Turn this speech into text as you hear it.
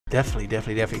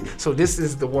Definitely. So this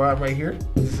is the wine right here.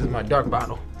 This is my dark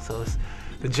bottle. So it's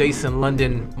the Jason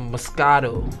London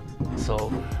Moscato.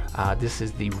 So this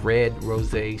is the red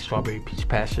rosé strawberry peach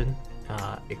passion.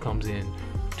 It comes in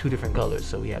 2 different colors.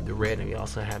 So we have the red and we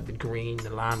also have the green, the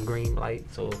lime green light.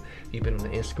 So if you've been on the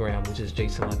Instagram, which is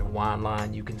Jason London Wine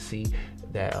Line, you can see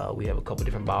that we have a couple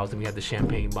different bottles. And we have the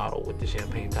champagne bottle with the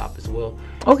champagne top as well.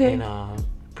 Okay. And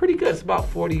pretty good. It's about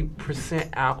 40%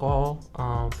 alcohol.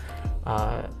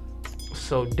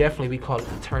 So definitely we call it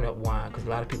the turn up wine because a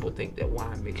lot of people think that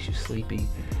wine makes you sleepy,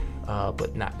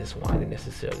 but not this wine. It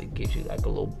necessarily gives you like a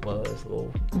little buzz,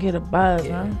 Get a buzz,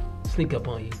 huh? Sneak up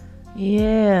on you.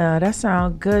 Yeah, that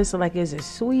sounds good. So like, is it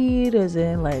sweet? Is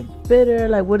it like bitter?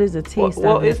 Like, what is the taste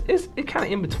of it? It's kind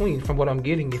of in between from what I'm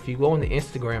getting. If you go on the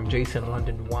Instagram, Jason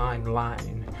London Wine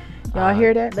Line. Y'all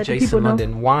hear that? Let the people Jason know.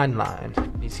 London Wine Line.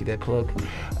 You see that plug?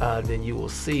 Then you will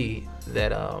see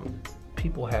that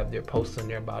people have their posts on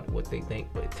there about what they think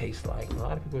what it tastes like. A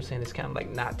lot of people are saying it's kind of like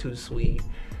not too sweet.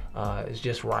 It's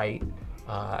just right.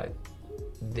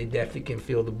 They definitely can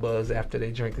feel the buzz after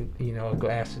they drink, a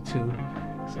glass or 2.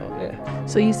 So yeah.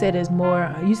 So you said there's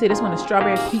more. You said this one is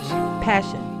strawberry peach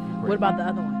passion. What about the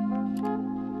other one?